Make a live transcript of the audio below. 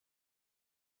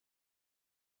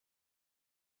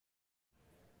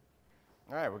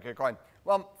All right, we'll get going.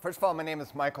 Well, first of all, my name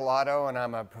is Michael Otto, and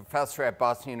I'm a professor at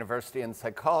Boston University in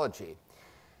psychology.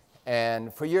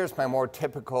 And for years, my more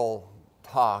typical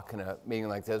talk in a meeting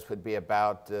like this would be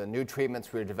about new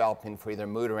treatments we were developing for either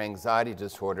mood or anxiety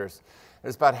disorders. It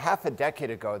was about half a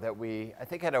decade ago that we, I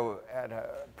think at a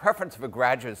preference of a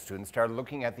graduate student, started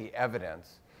looking at the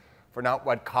evidence for not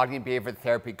what cognitive behavioral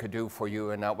therapy could do for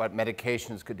you and not what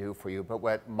medications could do for you, but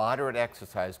what moderate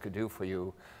exercise could do for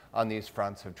you on these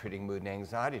fronts of treating mood and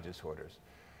anxiety disorders.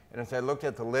 And as I looked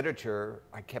at the literature,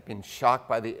 I kept being shocked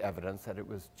by the evidence that it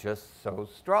was just so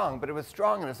strong. But it was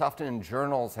strong, and it's often in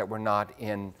journals that were not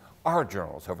in our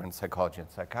journals over in psychology and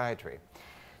psychiatry.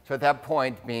 So at that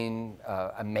point, being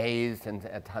amazed and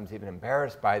at times even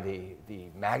embarrassed by the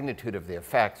magnitude of the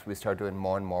effects, we started doing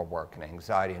more and more work in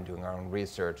anxiety and doing our own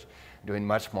research, doing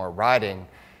much more writing,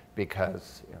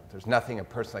 because there's nothing a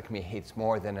person like me hates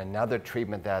more than another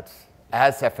treatment that's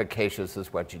as efficacious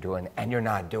as what you're doing, and you're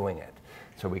not doing it.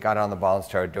 So we got on the ball and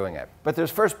started doing it. But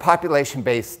there's first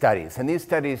population-based studies, and these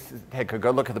studies take a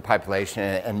good look at the population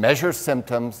and measure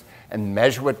symptoms and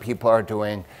measure what people are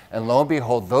doing, and lo and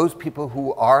behold, those people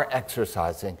who are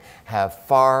exercising have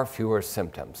far fewer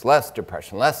symptoms, less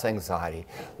depression, less anxiety,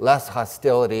 less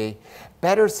hostility,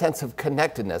 better sense of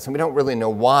connectedness. And we don't really know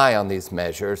why on these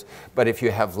measures, but if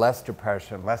you have less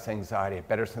depression, less anxiety, a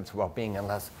better sense of well-being, and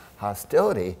less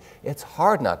hostility, it's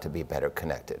hard not to be better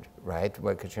connected, right?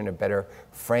 Because you're in a better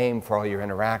frame for all your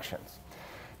interactions.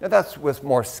 Now that's with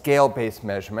more scale-based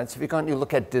measurements. If you go and you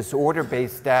look at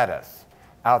disorder-based status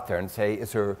out there and say,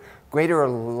 is there greater or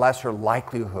lesser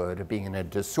likelihood of being in a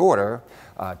disorder,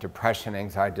 depression,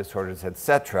 anxiety disorders,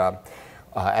 etc.,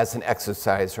 as an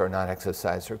exerciser or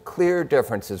non-exerciser, clear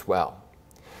difference as well.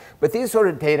 But these sort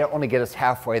of data only get us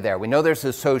halfway there. We know there's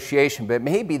association, but it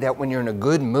may be that when you're in a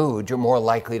good mood, you're more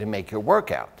likely to make your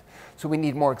workout. So we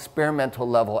need more experimental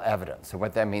level evidence. So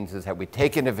what that means is that we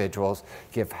take individuals,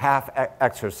 give half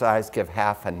exercise, give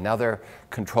half another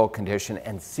control condition,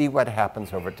 and see what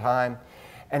happens over time.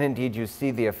 And indeed, you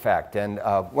see the effect. And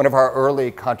one of our early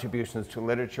contributions to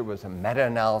literature was a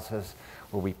meta-analysis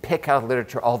where we pick out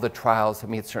literature, all the trials that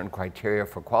meet certain criteria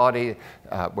for quality,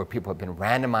 where people have been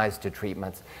randomized to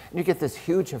treatments. And you get this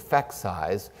huge effect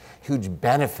size, huge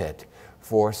benefit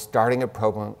for starting a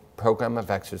program of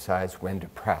exercise when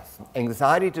depressed.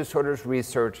 Anxiety disorders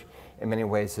research, in many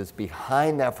ways, is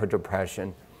behind that for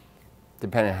depression,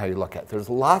 depending on how you look at it. There's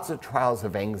lots of trials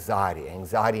of anxiety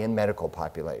in medical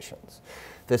populations.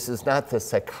 This is not the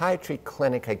psychiatry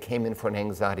clinic I came in for an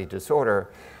anxiety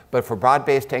disorder, but for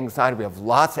broad-based anxiety, we have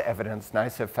lots of evidence,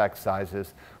 nice effect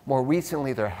sizes. More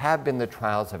recently, there have been the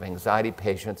trials of anxiety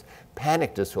patients.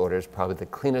 Panic disorders, probably the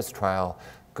cleanest trial.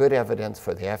 Good evidence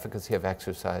for the efficacy of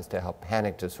exercise to help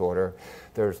panic disorder.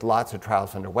 There's lots of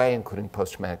trials underway, including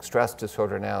post-traumatic stress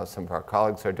disorder now, some of our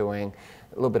colleagues are doing.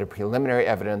 A little bit of preliminary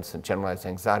evidence in generalized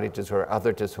anxiety disorder,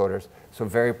 other disorders, so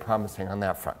very promising on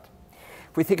that front.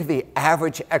 If we think of the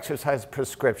average exercise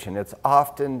prescription, it's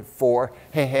often for,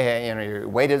 hey, your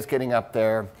weight is getting up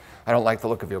there. I don't like the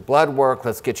look of your blood work.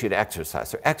 Let's get you to exercise.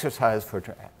 So exercise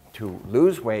to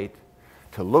lose weight,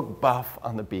 to look buff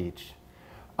on the beach,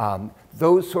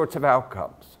 those sorts of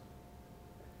outcomes.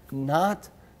 Not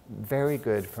very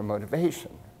good for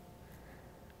motivation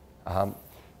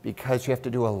because you have to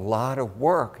do a lot of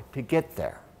work to get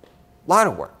there. A lot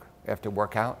of work. You have to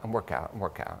work out and work out and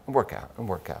work out and work out and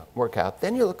work out and work out.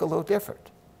 Then you look a little different.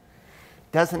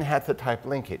 Doesn't have the type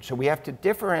linkage. So we have to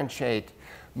differentiate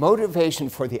motivation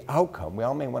for the outcome. We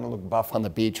all may want to look buff on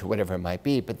the beach or whatever it might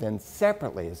be, but then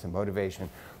separately is a motivation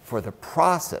for the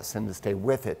process and to stay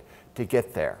with it to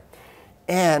get there.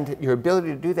 And your ability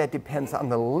to do that depends on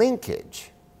the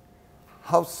linkage.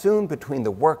 How soon between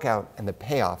the workout and the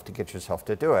payoff to get yourself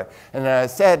to do it. And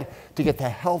as I said, to get the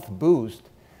health boost,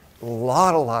 a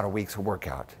lot of weeks of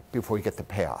workout before you get the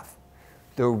payoff.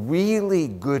 The really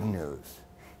good news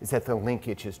is that the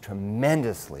linkage is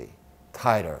tremendously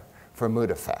tighter for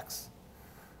mood effects.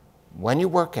 When you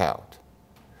work out,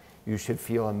 you should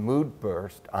feel a mood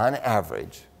burst on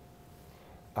average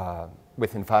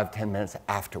within 5-10 minutes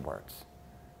afterwards.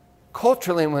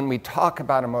 Culturally, when we talk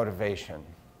about a motivation,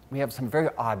 we have some very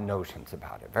odd notions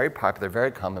about it. Very popular,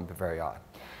 very common, but very odd.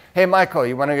 Hey, Michael,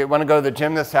 you want to go to the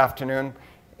gym this afternoon?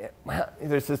 Well,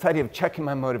 there's this idea of checking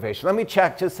my motivation. Let me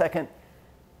check just a second.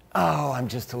 Oh, I'm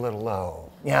just a little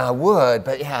low. Yeah, I would,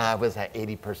 but yeah, I was at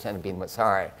 80% of being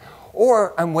sorry.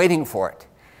 Or I'm waiting for it.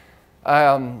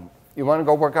 You want to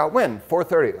go work out when?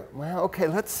 4:30. Well, okay,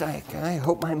 let's say, I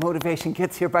hope my motivation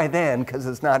gets here by then because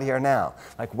it's not here now,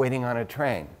 like waiting on a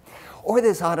train. Or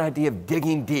this odd idea of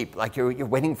digging deep, like you're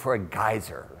waiting for a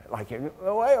geyser. Like,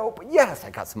 oh, I hope, yes, I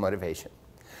got some motivation.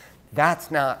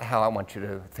 That's not how I want you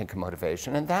to think of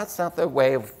motivation, and that's not the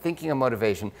way of thinking of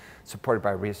motivation supported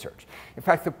by research. In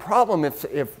fact, the problem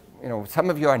if some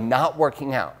of you are not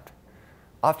working out,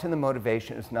 often the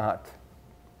motivation is not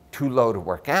too low to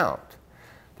work out.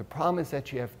 The problem is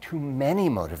that you have too many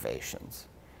motivations,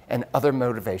 and other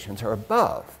motivations are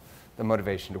above the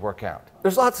motivation to work out.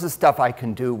 There's lots of stuff I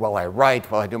can do while I write,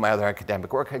 while I do my other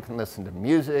academic work. I can listen to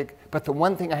music, but the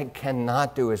one thing I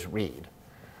cannot do is read.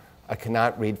 I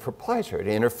cannot read for pleasure. It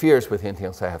interferes with anything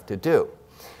else I have to do.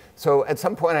 So at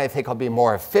some point, I think I'll be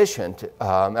more efficient.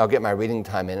 I'll get my reading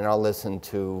time in, and I'll listen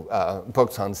to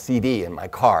books on CD in my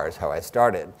car, is how I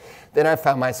started. Then I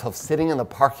found myself sitting in the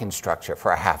parking structure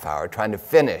for a half hour trying to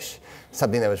finish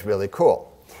something that was really cool.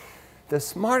 The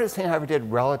smartest thing I ever did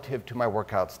relative to my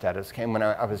workout status came when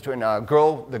I was doing the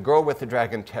Girl with the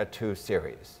Dragon Tattoo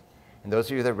series. And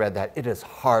those of you that read that, it is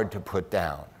hard to put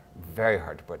down, very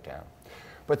hard to put down.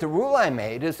 But the rule I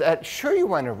made is that, sure, you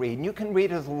want to read, and you can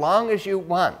read as long as you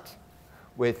want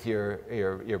with your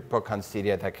book on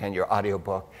CD, that kind, your audio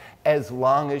book, as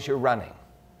long as you're running.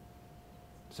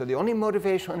 So the only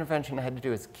motivational intervention I had to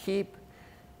do is keep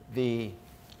the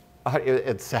audio.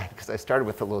 It's sad, because I started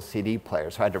with a little CD player,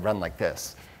 so I had to run like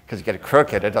this, because you get it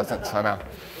crooked, it doesn't somehow.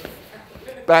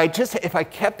 But if I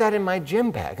kept that in my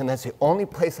gym bag, and that's the only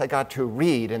place I got to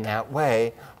read in that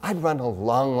way, I'd run a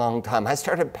long, long time. I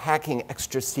started packing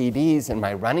extra CDs in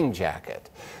my running jacket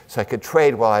so I could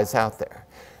trade while I was out there.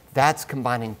 That's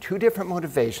combining two different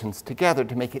motivations together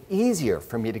to make it easier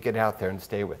for me to get out there and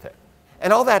stay with it.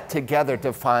 And all that together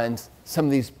defines some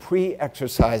of these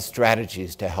pre-exercise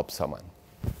strategies to help someone.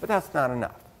 But that's not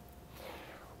enough.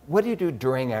 What do you do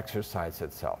during exercise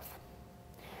itself?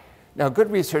 Now,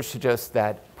 good research suggests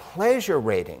that pleasure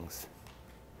ratings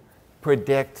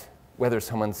predict whether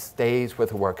someone stays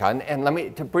with a workout.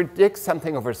 And to predict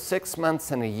something over 6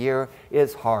 months and a year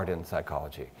is hard in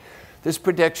psychology. This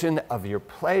prediction of your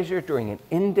pleasure during an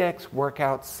index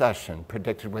workout session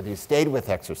predicted whether you stayed with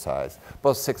exercise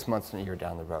both 6 months and a year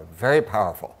down the road. Very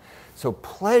powerful. So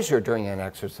pleasure during an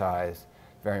exercise,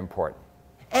 very important.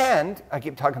 And I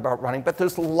keep talking about running, but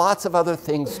there's lots of other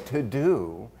things to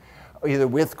do, either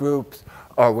with groups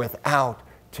or without,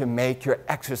 to make your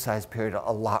exercise period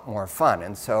a lot more fun.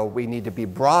 And so we need to be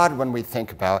broad when we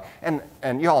think about, and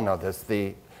you all know this,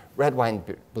 the red, white,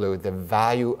 and blue, the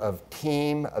value of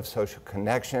team, of social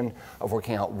connection, of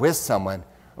working out with someone,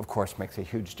 of course, makes a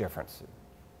huge difference.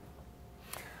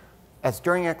 As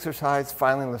during exercise,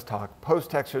 finally, let's talk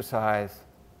post-exercise.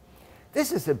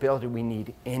 This is the ability we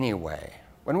need anyway.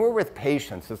 When we're with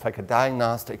patients, it's like a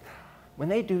diagnostic. When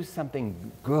they do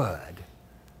something good,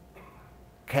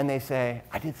 can they say,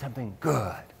 I did something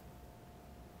good?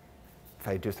 If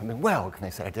I do something well, can they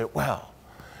say, I did it well?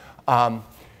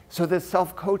 So this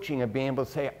self-coaching of being able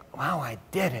to say, wow, I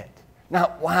did it.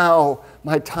 Not, wow,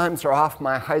 my times are off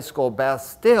my high school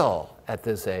best still at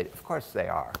this age. Of course they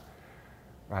are,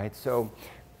 right? So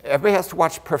everybody has to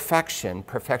watch perfection.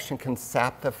 Perfection can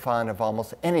sap the fun of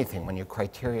almost anything when your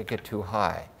criteria get too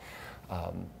high.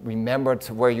 Remembrance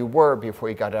of where you were before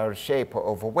you got out of shape or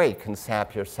overweight can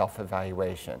sap your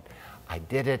self-evaluation. I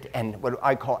did it, and what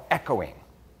I call echoing.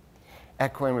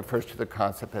 Echoing refers to the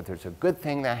concept that there's a good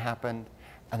thing that happened,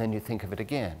 and then you think of it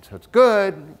again. So it's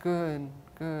good, good,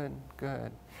 good,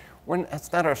 good.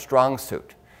 That's not our strong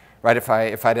suit, right? If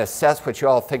I'd assess what you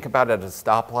all think about at a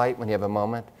stoplight when you have a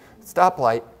moment,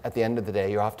 stoplight, at the end of the day,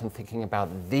 you're often thinking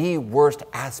about the worst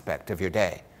aspect of your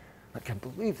day. I can't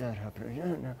believe that happened.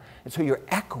 No. And so you're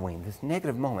echoing this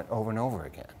negative moment over and over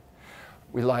again.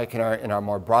 We like in our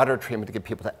more broader treatment to get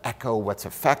people to echo what's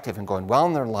effective and going well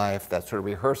in their life, that sort of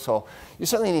rehearsal. You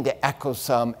certainly need to echo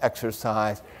some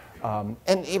exercise.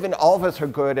 And even all of us are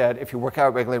good at, if you work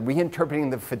out regularly, reinterpreting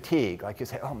the fatigue. Like you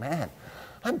say, oh man,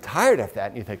 I'm tired of that.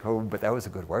 And you think, oh, but that was a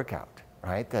good workout,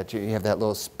 right? That you have that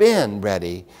little spin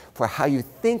ready for how you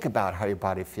think about how your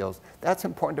body feels. That's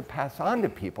important to pass on to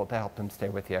people to help them stay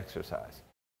with the exercise.